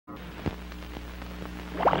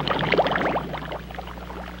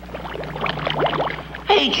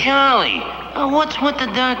Hey, Charlie, what's with the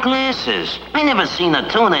dark glasses? I never seen a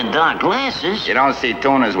tuna in dark glasses. You don't see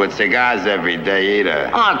tunas with cigars every day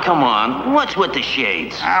either. Oh, come on. What's with the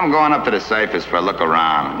shades? I'm going up to the surface for a look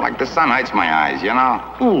around. Like the sun hurts my eyes, you know?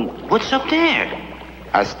 Ooh, what's up there?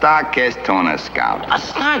 A Starkist tuna scout. A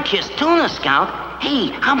Starkist Tuna scout? Hey,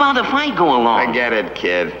 how about if I go along? Forget it,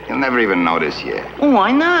 kid. You'll never even notice you.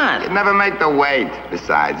 Why not? You'd never make the weight.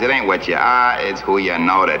 Besides, it ain't what you are, it's who you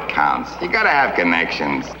know that counts. You gotta have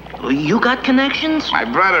connections. You got connections? My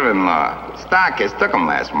brother-in-law, Starkist, took him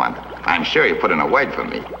last month. I'm sure he put in a word for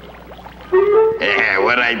me. Yeah,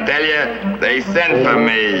 what'd I tell you? They sent for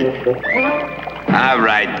me. All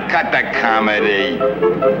right, cut the comedy.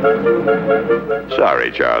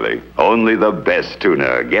 Sorry, Charlie. Only the best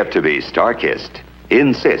tuna get to be Starkist.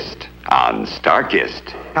 Insist on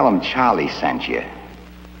Starkist. Tell him Charlie sent you.